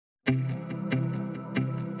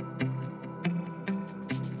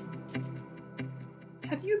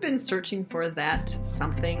been searching for that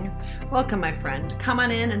something? Welcome, my friend. Come on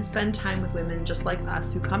in and spend time with women just like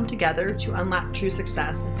us who come together to unlock true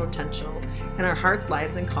success and potential in our hearts,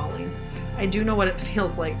 lives, and calling. I do know what it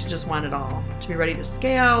feels like to just want it all, to be ready to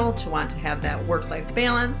scale, to want to have that work-life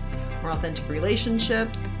balance, more authentic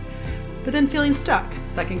relationships, but then feeling stuck,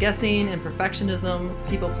 second-guessing, imperfectionism,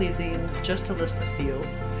 people-pleasing, just to list a few.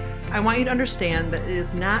 I want you to understand that it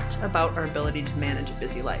is not about our ability to manage a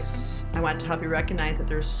busy life. I want to help you recognize that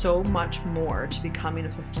there's so much more to becoming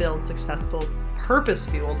a fulfilled, successful,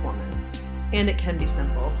 purpose-fueled woman. And it can be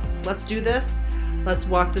simple. Let's do this. Let's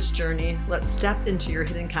walk this journey. Let's step into your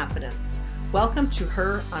hidden confidence. Welcome to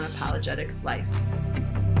Her Unapologetic Life.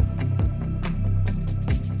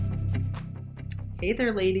 Hey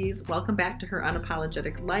there, ladies. Welcome back to Her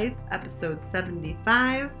Unapologetic Life, episode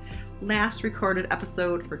 75. Last recorded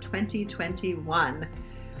episode for 2021.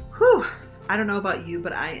 Whew! I don't know about you,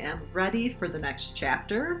 but I am ready for the next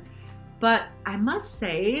chapter. But I must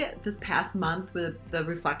say, this past month with the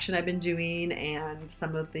reflection I've been doing and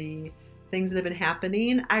some of the things that have been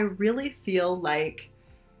happening, I really feel like,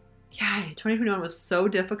 2021 was so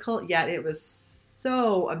difficult, yet it was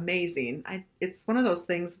so amazing. It's one of those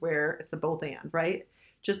things where it's a both and, right?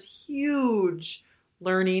 Just huge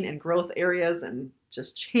learning and growth areas and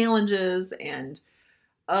just challenges and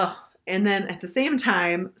then at the same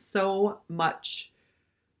time, so much,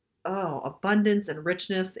 abundance and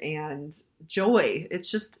richness and joy. It's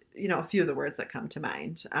just, a few of the words that come to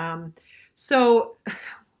mind. So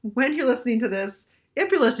when you're listening to this,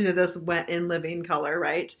 if you're listening to this in living color,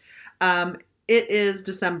 right? It is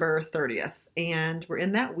December 30th and we're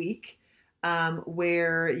in that week,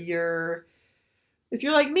 where if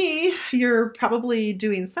you're like me, you're probably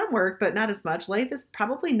doing some work, but not as much. Life is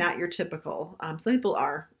probably not your typical. Some people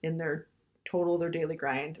are in their daily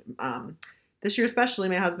grind. This year especially,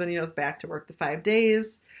 my husband, is back to work the 5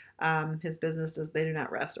 days. His business they do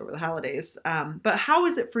not rest over the holidays. But how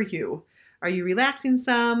is it for you? Are you relaxing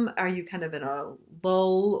some? Are you kind of in a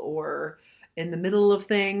lull or in the middle of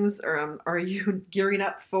things? Or are you gearing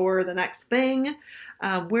up for the next thing?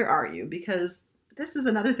 Where are you? Because this is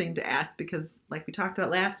another thing to ask because, like we talked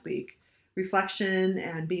about last week, reflection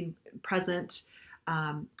and being present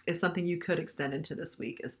is something you could extend into this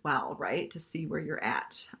week as well, right? To see where you're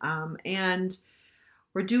at. And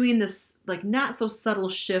we're doing this not so subtle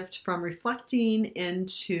shift from reflecting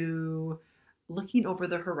into looking over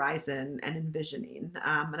the horizon and envisioning.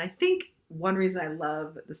 And I think one reason I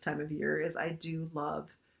love this time of year is I do love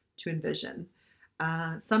to envision.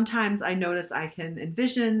 Sometimes I notice I can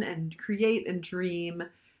envision and create and dream,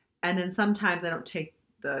 and then sometimes I don't take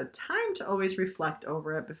the time to always reflect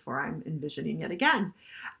over it before I'm envisioning yet again.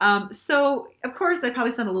 So of course I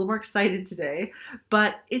probably sound a little more excited today,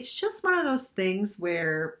 but it's just one of those things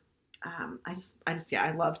where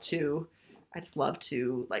I love to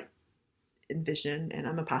envision, and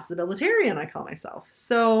I'm a possibilitarian, I call myself.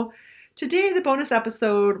 So today, the bonus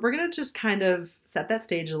episode, we're going to just kind of set that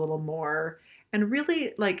stage a little more and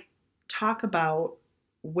really talk about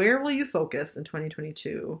where will you focus in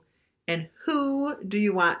 2022 and who do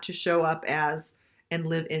you want to show up as and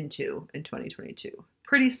live into in 2022.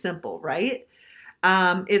 Pretty simple, right?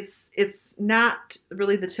 It's not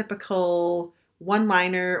really the typical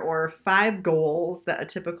one-liner or 5 goals that a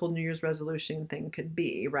typical New Year's resolution thing could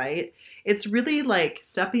be, right? It's really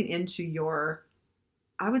stepping into your,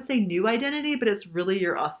 I would say, new identity, but it's really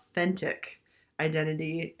your authentic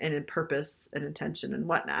identity and in purpose and intention and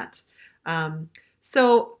whatnot.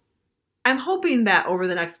 So I'm hoping that over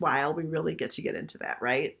the next while, we really get into that,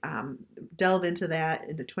 right? Delve into that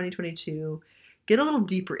into 2022, get a little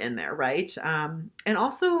deeper in there, right? And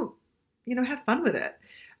also, have fun with it.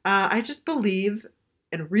 I just believe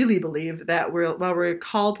and really believe that while we're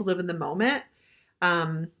called to live in the moment,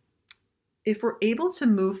 if we're able to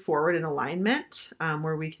move forward in alignment,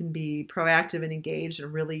 where we can be proactive and engaged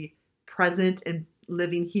and really present and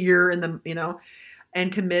living here in the,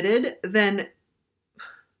 and committed, then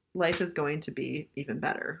life is going to be even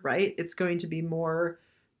better, right? It's going to be more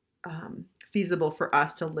feasible for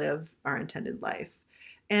us to live our intended life.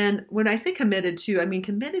 And when I say committed to, I mean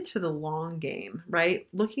committed to the long game, right?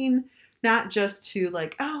 Looking not just to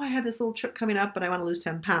I have this little trip coming up, but I want to lose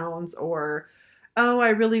 10 pounds, or, I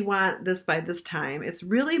really want this by this time. It's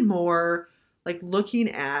really more looking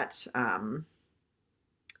at,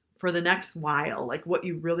 for the next while, what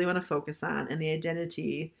you really want to focus on and the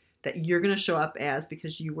identity that you're going to show up as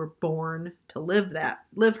because you were born to live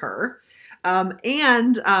her.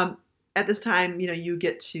 At this time, you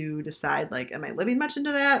get to decide, am I living much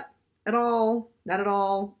into that at all? Not at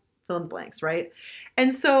all? Fill in the blanks, right?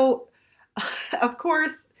 And so, of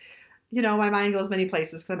course, my mind goes many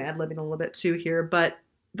places because I'm ad-libbing a little bit too here, but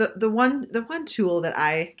the one tool that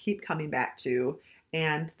I keep coming back to,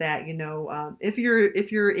 and that, if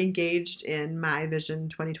you're engaged in my Vision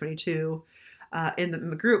 2022, in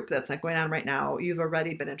the group that's like going on right now, you've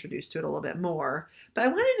already been introduced to it a little bit more. But I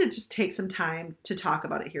wanted to just take some time to talk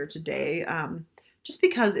about it here today, just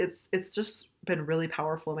because it's just been really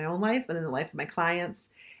powerful in my own life and in the life of my clients,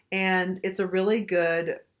 and it's a really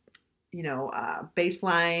good,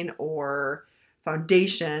 baseline or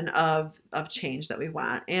foundation of change that we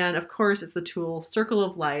want. And of course, it's the tool Circle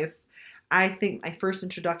of Life. I think my first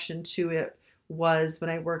introduction to it was when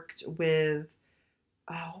I worked with,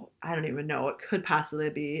 I don't even know, it could possibly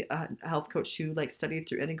be a health coach who like studied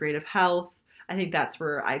through integrative health. I think that's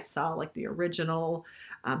where I saw like the original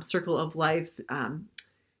Circle of Life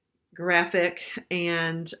graphic,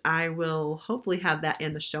 and I will hopefully have that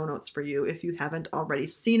in the show notes for you. If you haven't already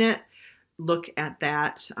seen it, look at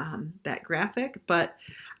that graphic. But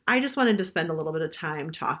I just wanted to spend a little bit of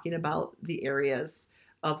time talking about the areas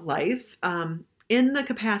of life in the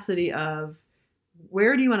capacity of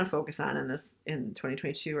where do you want to focus on in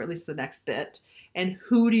 2022, or at least the next bit, and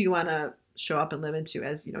who do you want to show up and live into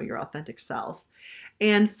as your authentic self.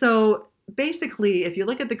 And so basically, if you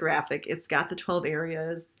look at the graphic, it's got the 12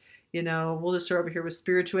 areas. We'll just start over here with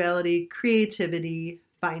spirituality, creativity,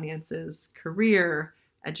 finances, career,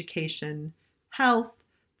 education, health,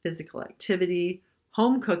 physical activity,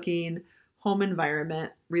 home cooking, home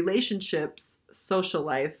environment, relationships, social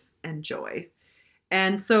life, and joy.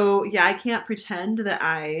 And so, yeah, I can't pretend that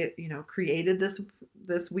I, created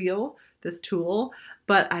this wheel, this tool,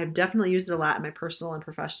 but I've definitely used it a lot in my personal and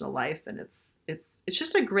professional life. And it's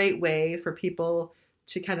just a great way for people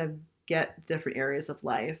to kind of get different areas of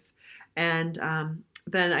life. And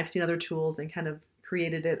then I've seen other tools and kind of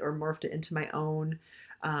created it or morphed it into my own,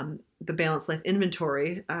 the Balanced Life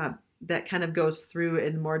Inventory, that kind of goes through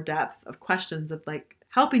in more depth of questions of like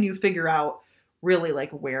helping you figure out really like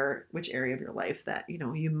which area of your life that,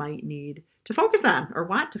 you might need to focus on or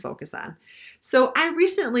want to focus on. So I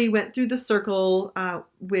recently went through the circle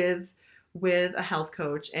with a health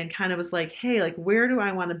coach and kind of was like, hey, like, where do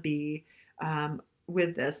I want to be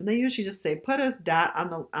with this? And they usually just say, put a dot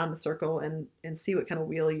on the circle and see what kind of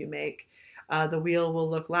wheel you make. The wheel will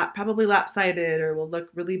look probably lopsided or will look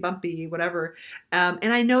really bumpy, whatever.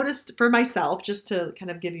 And I noticed for myself, just to kind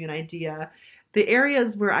of give you an idea, the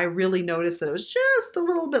areas where I really noticed that it was just a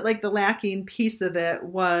little bit like the lacking piece of it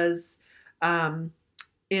was in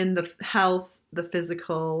the health, the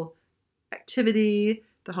physical activity,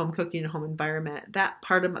 the home cooking and home environment. That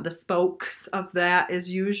part of the spokes of that is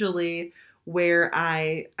usually where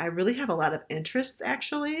I really have a lot of interests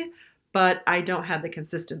actually, but I don't have the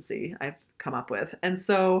consistency I've come up with. And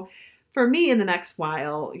so for me in the next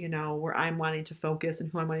while, where I'm wanting to focus and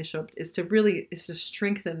who I'm wanting to show up is to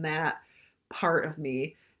strengthen that part of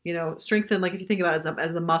me, strengthen, like if you think about it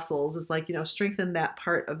as the muscles, is like, strengthen that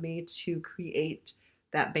part of me to create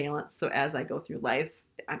that balance. So as I go through life,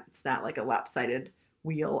 it's not like a lopsided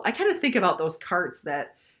wheel. I kind of think about those carts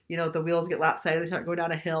that, the wheels get lopsided, they start going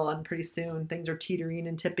down a hill, and pretty soon things are teetering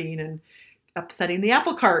and tipping and upsetting the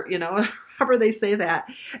apple cart, however they say that.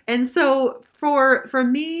 And so for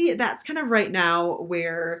me, that's kind of right now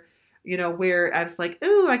where I was like,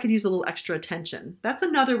 ooh, I could use a little extra attention. That's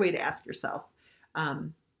another way to ask yourself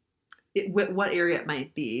what area it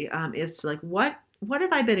might be, is to like, what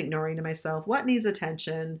have I been ignoring to myself? What needs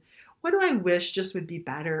attention? What do I wish just would be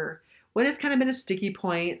better? What has kind of been a sticky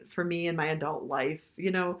point for me in my adult life?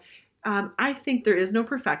 I think there is no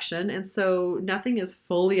perfection, and so nothing is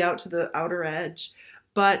fully out to the outer edge.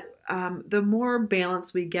 But the more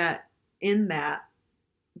balance we get in that,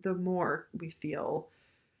 the more we feel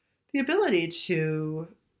the ability to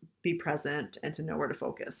be present and to know where to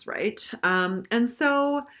focus, right? And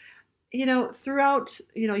so, throughout,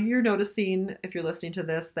 you're noticing, if you're listening to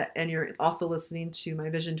this, and you're also listening to my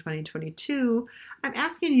Vision 2022, I'm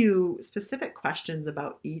asking you specific questions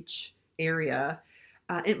about each area,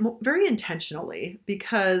 very intentionally,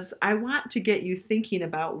 because I want to get you thinking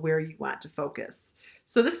about where you want to focus.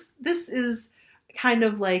 So this is kind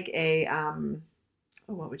of like a,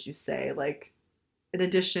 what would you say, like an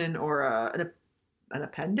addition or an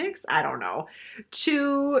appendix, I don't know,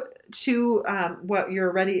 to what you're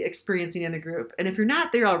already experiencing in the group. And if you're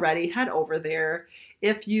not there already, head over there.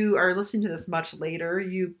 If you are listening to this much later,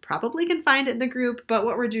 you probably can find it in the group. But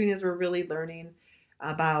what we're doing is we're really learning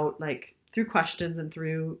about, like, through questions and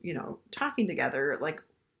through, talking together, like,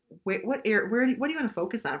 what do you want to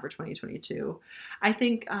focus on for 2022? I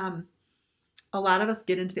think a lot of us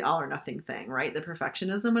get into the all or nothing thing, right? The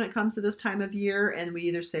perfectionism when it comes to this time of year. And we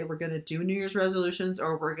either say we're going to do New Year's resolutions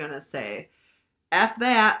or we're going to say, F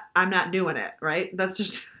that, I'm not doing it, right? That's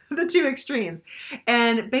just the two extremes.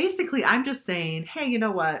 And basically, I'm just saying, hey, you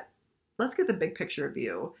know what? Let's get the big picture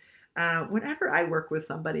view. Whenever I work with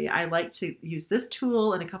somebody, I like to use this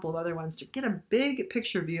tool and a couple of other ones to get a big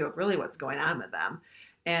picture view of really what's going on with them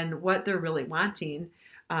and what they're really wanting,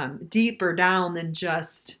 deeper down than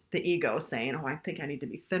just the ego saying, oh, I think I need to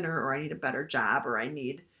be thinner, or I need a better job, or I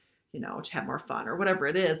need, to have more fun, or whatever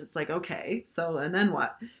it is. It's like, okay, so, and then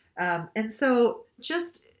what? And so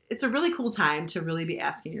just, it's a really cool time to really be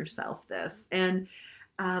asking yourself this. And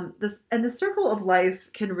the circle of life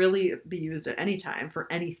can really be used at any time for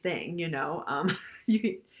anything, you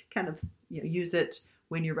can kind of, use it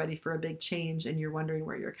when you're ready for a big change and you're wondering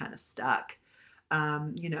where you're kind of stuck,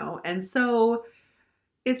 and so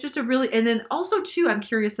it's just and then also too, I'm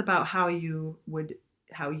curious about how you would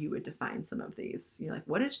define some of these, like,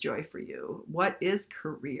 what is joy for you? What is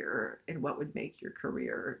career, and what would make your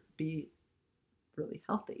career be really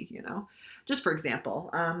healthy, just for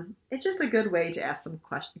example, it's just a good way to ask some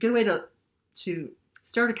questions, a good way to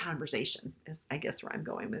start a conversation is, I guess, where I'm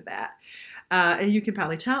going with that. And you can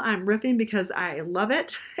probably tell I'm riffing because I love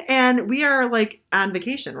it. And we are like on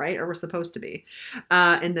vacation, right? Or we're supposed to be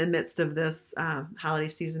in the midst of this holiday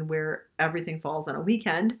season where everything falls on a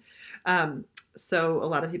weekend. So a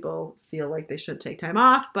lot of people feel like they should take time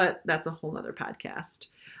off, but that's a whole nother podcast.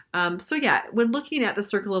 So yeah, when looking at the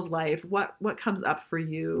circle of life, what comes up for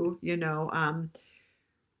you,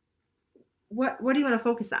 what do you want to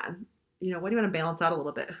focus on? What do you want to balance out a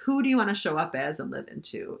little bit? Who do you want to show up as and live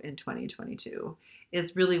into in 2022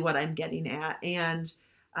 is really what I'm getting at. And,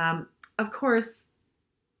 of course,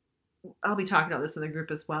 I'll be talking about this in the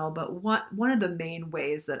group as well, but one of the main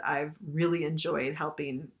ways that I've really enjoyed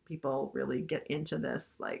helping people really get into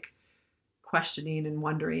this, like, questioning and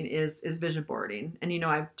wondering is vision boarding. And,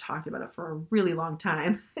 I've talked about it for a really long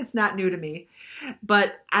time. It's not new to me,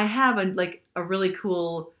 but I have a really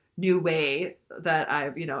cool new way that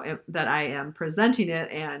I am presenting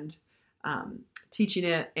it and teaching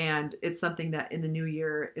it. And it's something that in the new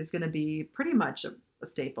year is going to be pretty much a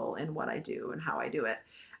staple in what I do and how I do it.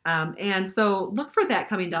 And so look for that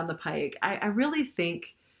coming down the pike. I really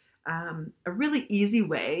think a really easy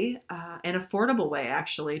way, an affordable way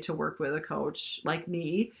actually to work with a coach like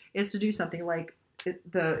me is to do something like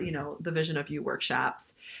the Vision of You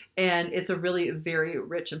workshops. And it's a really very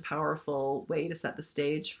rich and powerful way to set the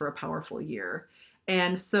stage for a powerful year.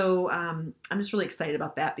 And so I'm just really excited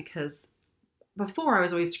about that because before I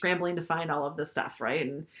was always scrambling to find all of this stuff, right?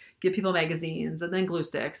 And give people magazines and then glue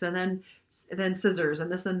sticks and then scissors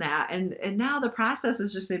and this and that. And now the process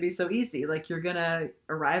is just going to be so easy. Like you're going to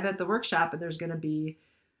arrive at the workshop and there's going to be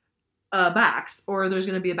a box, or there's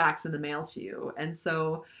going to be a box in the mail to you. And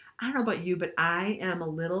so I don't know about you, but I am a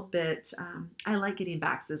little bit, I like getting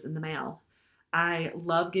boxes in the mail. I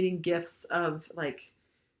love getting gifts of like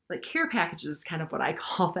care packages, kind of what I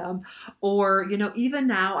call them. Or, even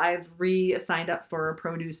now I've signed up for a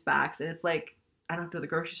produce box, and it's like, I don't have to go to the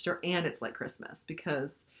grocery store, and it's like Christmas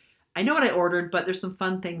because I know what I ordered, but there's some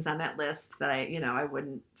fun things on that list that I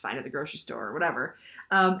wouldn't find at the grocery store or whatever.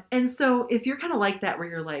 And so if you're kind of like that,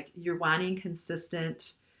 where you're wanting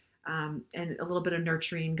consistent, and a little bit of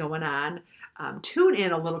nurturing going on, tune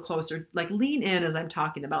in a little closer, like lean in as I'm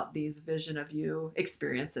talking about these Vision of You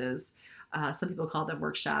experiences. Some people call them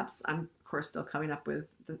workshops. I'm, of course, still coming up with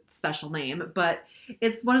the special name, but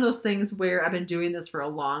it's one of those things where I've been doing this for a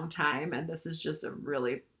long time, and this is just a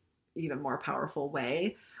really even more powerful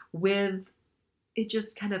way with it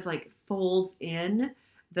just kind of like folds in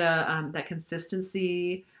the that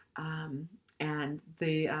consistency and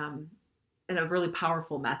the and a really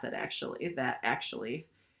powerful method actually that actually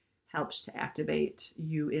helps to activate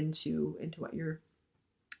you into what you're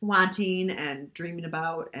wanting and dreaming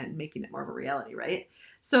about and making it more of a reality, right?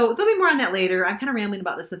 So there'll be more on that later. I'm kind of rambling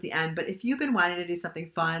about this at the end, but if you've been wanting to do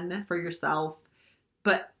something fun for yourself,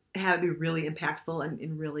 but have it be really impactful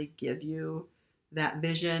and really give you that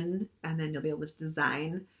vision, and then you'll be able to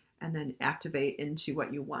design and then activate into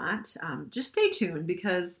what you want, just stay tuned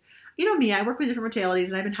because me, I work with different modalities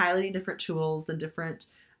and I've been highlighting different tools and different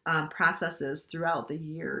processes throughout the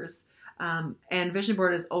years. And vision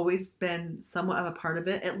board has always been somewhat of a part of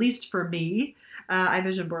it, at least for me. I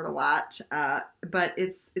vision board a lot, but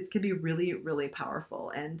it can be really, really powerful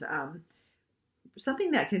and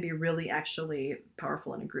something that can be really actually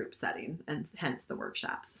powerful in a group setting, and hence the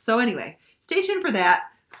workshops. So anyway, stay tuned for that.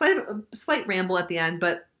 Slight ramble at the end,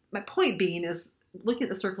 but my point being is looking at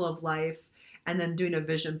the circle of life and then doing a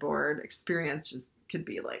vision board experience just could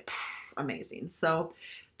be like amazing. So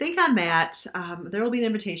think on that. There will be an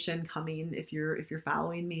invitation coming. If you're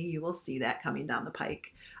following me, you will see that coming down the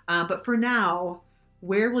pike. But for now,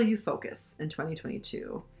 where will you focus in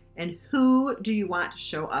 2022? And who do you want to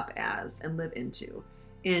show up as and live into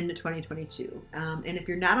in 2022? And if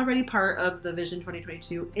you're not already part of the Vision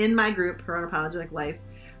 2022 in my group, Her Unapologetic Life,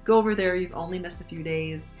 go over there. You've only missed a few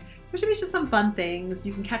days. There should be just some fun things.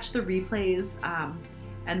 You can catch the replays,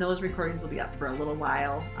 and those recordings will be up for a little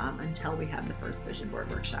while until we have the first Vision Board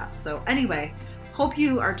workshop. So anyway, hope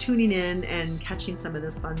you are tuning in and catching some of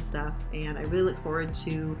this fun stuff, and I really look forward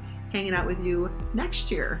to hanging out with you next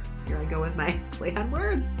year. Here I go with my play on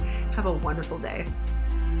words. Have a wonderful day.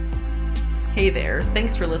 Hey there.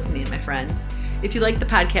 Thanks for listening, my friend. If you like the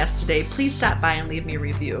podcast today, please stop by and leave me a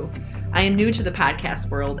review. I am new to the podcast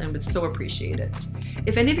world and would so appreciate it.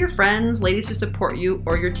 If any of your friends, ladies who support you,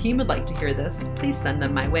 or your team would like to hear this, please send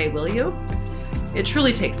them my way, will you? It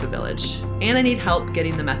truly takes a village, and I need help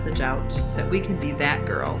getting the message out that we can be that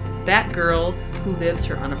girl who lives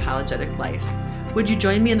her unapologetic life. Would you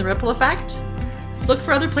join me in the ripple effect? Look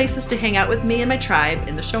for other places to hang out with me and my tribe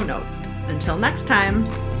in the show notes. Until next time.